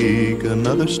take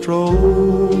another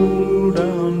stroll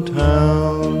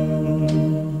downtown.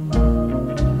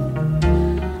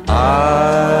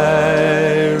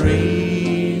 Irene,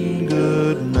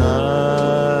 good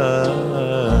night.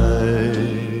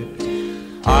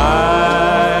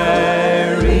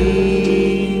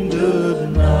 Irene, good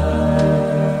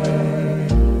night.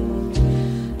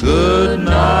 Good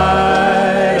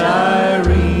night,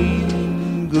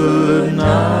 Irene. Good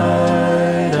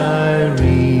night,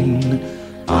 Irene.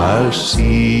 I'll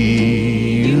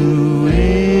see you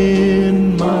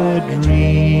in my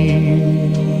dreams.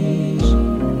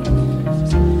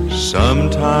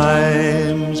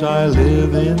 Sometimes I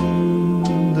live in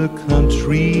the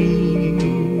country.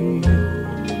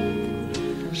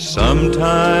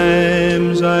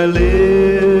 Sometimes I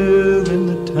live in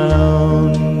the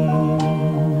town.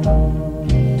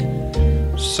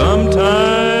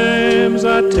 Sometimes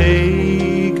I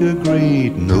take a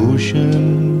great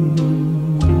notion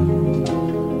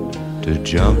to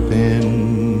jump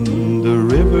in the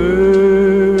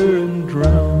river and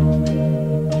drown.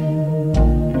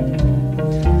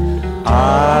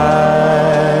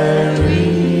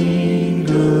 Irene,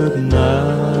 good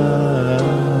night.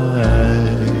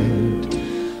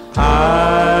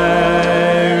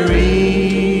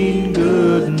 Irene,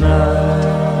 good night.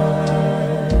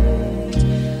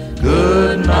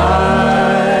 Good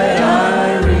night,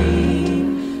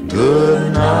 Irene.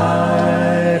 Good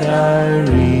night,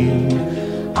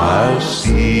 Irene. I'll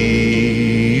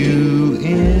see you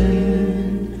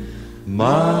in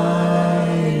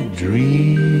my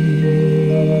dreams.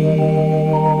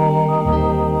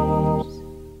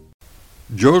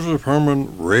 Joseph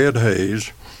Herman Red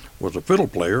Hayes was a fiddle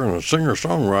player and a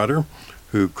singer-songwriter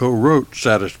who co-wrote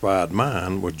Satisfied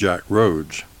Mind with Jack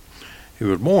Rhodes. He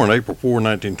was born April 4,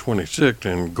 1926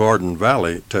 in Garden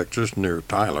Valley, Texas, near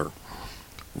Tyler.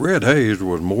 Red Hayes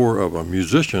was more of a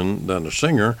musician than a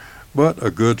singer, but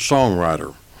a good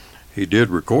songwriter. He did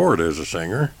record as a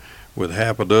singer, with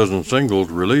half a dozen singles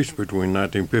released between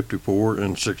 1954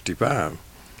 and 65.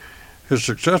 His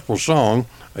successful song,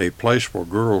 A Place for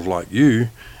Girls Like You,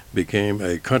 became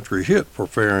a country hit for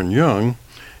Faron Young,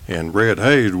 and Red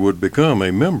Hayes would become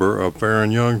a member of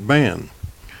Faron Young's band.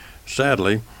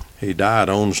 Sadly, he died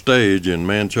on stage in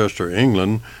Manchester,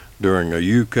 England, during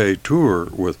a UK tour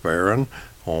with Faron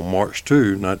on March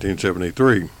 2,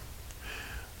 1973.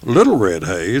 Little Red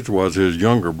Hayes was his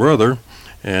younger brother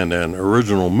and an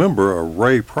original member of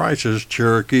Ray Price's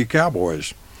Cherokee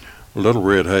Cowboys. Little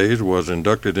Red Hayes was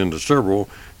inducted into several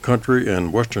country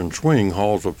and western swing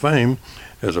halls of fame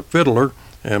as a fiddler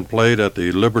and played at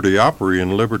the Liberty Opry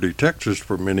in Liberty, Texas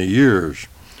for many years.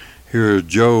 Here's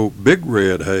Joe Big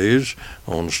Red Hayes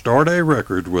on Starday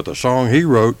Records with a song he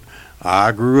wrote,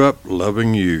 I Grew Up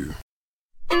Loving You.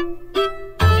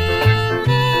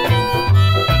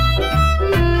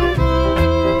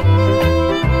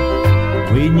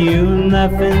 We knew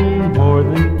nothing more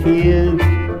than kids,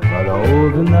 but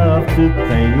old enough to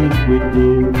think we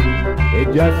did.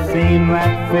 It just seemed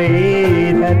like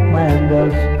fate had planned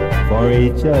us for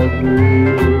each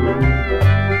other.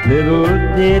 Little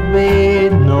did we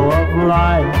know of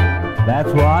life,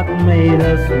 that's what made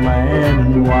us man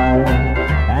and wife.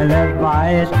 And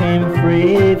advice came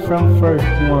free from first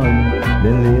one,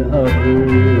 then the other.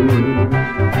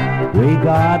 We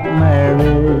got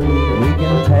married, we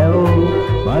can tell,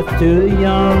 much too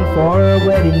young for a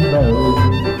wedding bell.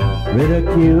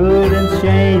 Ridiculed and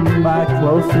shamed by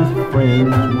closest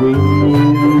friends we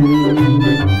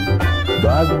knew.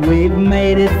 But we've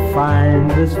made it fine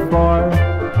this far,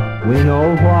 we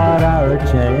know what our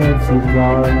chances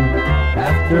are.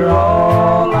 After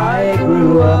all, I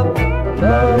grew up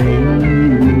loving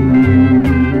you.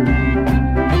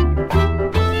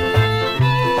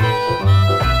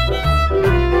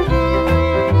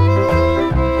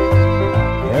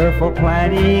 Careful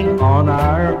planning on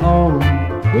our own,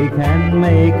 we can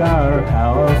make our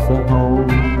house a home.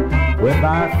 With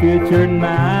our future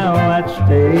now at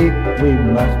stake, we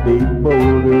must be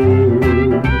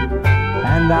bolder.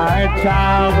 And our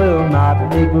child will not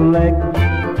neglect,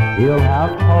 he'll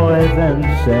have poise and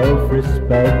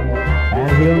self-respect. And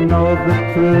he'll know the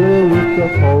truth, the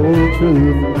whole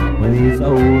truth, when he's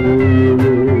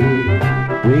older.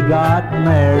 We got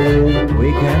married,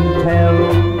 we can tell,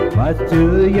 much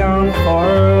too young for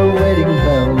a wedding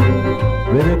bell.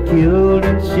 Ridiculed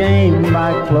and shamed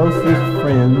by closest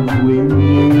friends we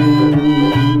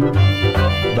knew.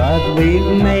 But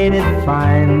we've made it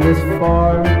fine this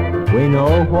far, we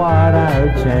know what our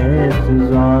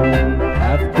chances are.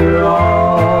 After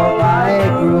all, I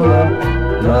grew up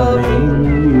loving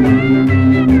you.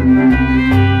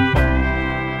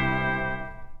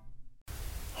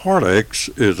 Heartaches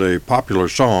is a popular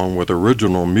song with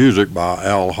original music by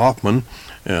Al Hoffman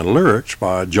and lyrics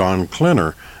by John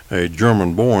Klenner, a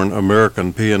German-born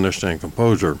American pianist and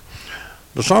composer.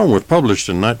 The song was published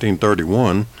in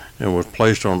 1931 and was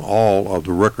placed on all of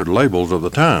the record labels of the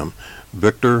time,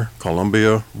 Victor,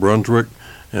 Columbia, Brunswick,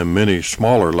 and many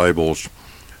smaller labels.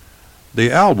 The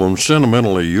album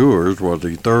Sentimentally Yours was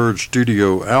the third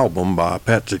studio album by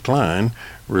Patsy Cline,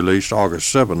 released August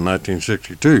 7,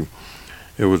 1962.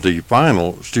 It was the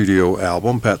final studio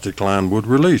album Patsy Cline would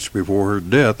release before her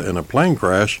death in a plane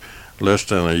crash less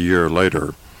than a year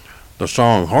later. The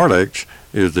song Heartaches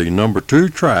is the number 2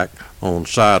 track on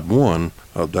side 1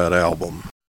 of that album.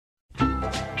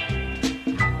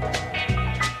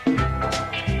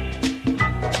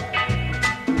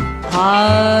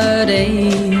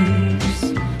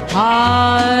 Heartaches,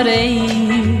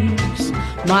 heartaches,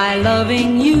 my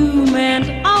loving you meant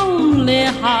only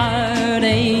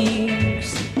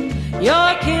heartaches.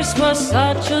 Your kiss was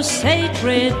such a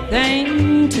sacred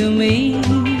thing to me.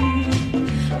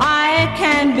 I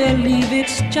can't believe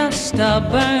it's just a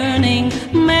burning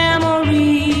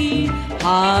memory.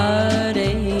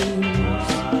 Heartaches,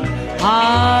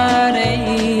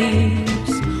 heartaches,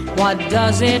 what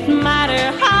does it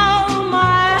matter how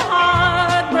my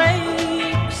heart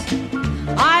breaks?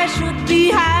 I should be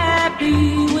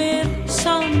happy with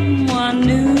someone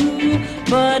new,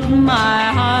 but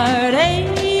my heart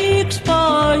aches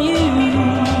for you.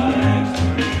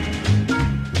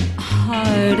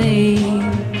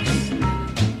 Heartaches,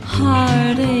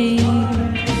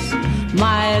 heartaches,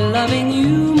 my loving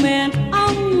you meant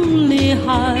only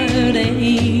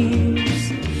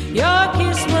heartaches. Your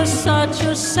kiss was such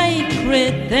a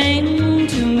sacred thing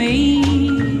to me.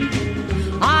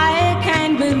 I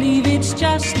can't believe it's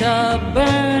just a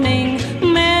burning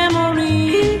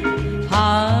memory.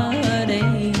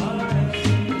 Heartaches,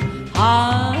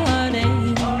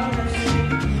 heartaches,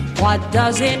 What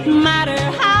does it matter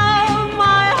how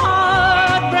my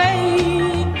heart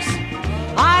breaks?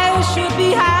 I should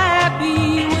be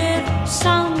happy with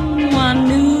someone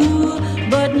new,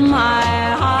 but my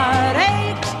heart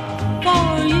aches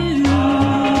for you.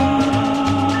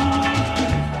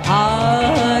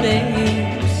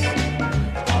 Heartaches,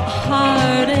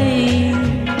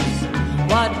 heartaches.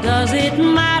 What does it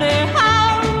matter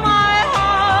how my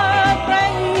heart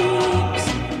breaks?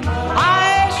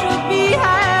 I should be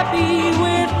happy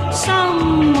with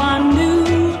someone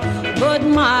new, but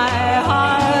my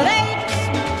heart aches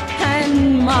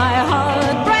and my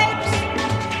heart breaks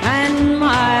and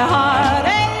my heart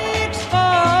aches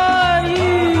for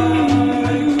you.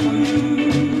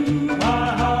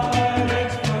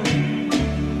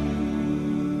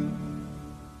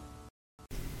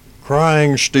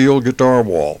 Crying Steel Guitar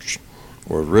Waltz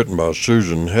was written by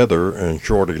Susan Heather and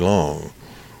Shorty Long.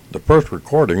 The first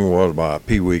recording was by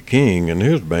Pee Wee King and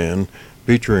his band,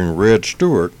 featuring Red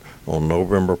Stewart, on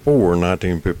November 4,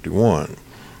 1951.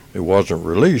 It wasn't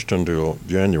released until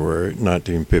January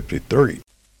 1953.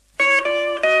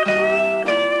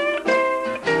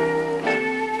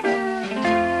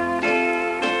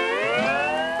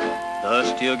 The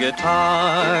steel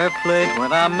guitar played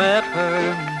when I met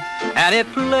her, and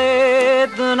it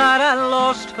played the night I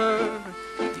lost her.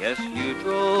 Yes, you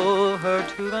drove her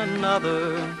to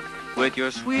another with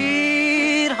your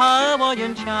sweet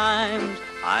Hawaiian chimes.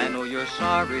 I know you're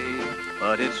sorry,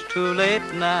 but it's too late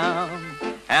now,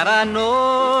 and I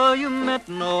know you meant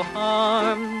no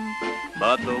harm.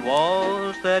 But the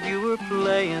waltz that you were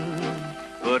playing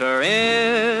put her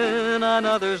in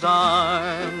another's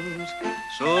arms.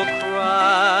 So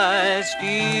cry,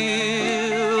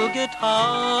 steel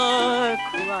guitar,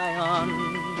 cry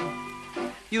on.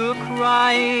 You're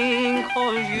crying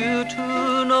 'cause you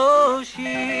too know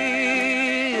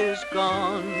she is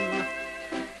gone.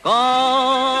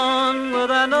 Gone with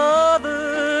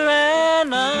another,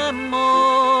 and I'm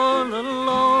all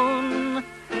alone.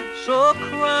 So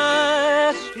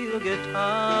cry, steel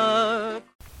guitar.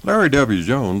 Larry W.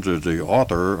 Jones is the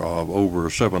author of over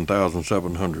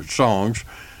 7,700 songs,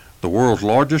 the world's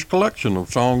largest collection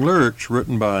of song lyrics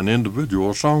written by an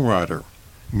individual songwriter.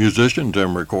 Musicians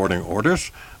and recording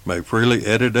artists may freely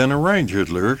edit and arrange his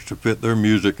lyrics to fit their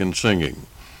music and singing.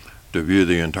 To view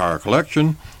the entire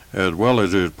collection, as well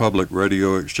as his public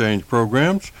radio exchange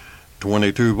programs,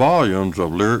 22 volumes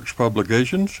of lyrics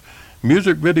publications,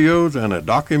 music videos, and a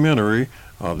documentary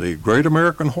of the Great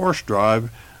American Horse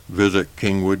Drive, visit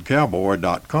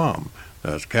kingwoodcowboy.com.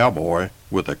 That's cowboy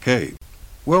with a K.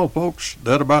 Well, folks,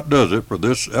 that about does it for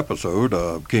this episode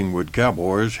of Kingwood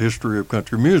Cowboy's History of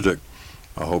Country Music.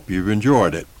 I hope you've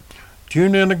enjoyed it.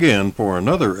 Tune in again for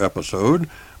another episode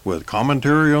with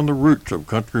commentary on the roots of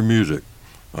country music.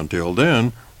 Until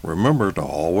then, remember to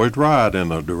always ride in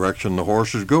the direction the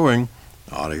horse is going.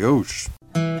 Adios.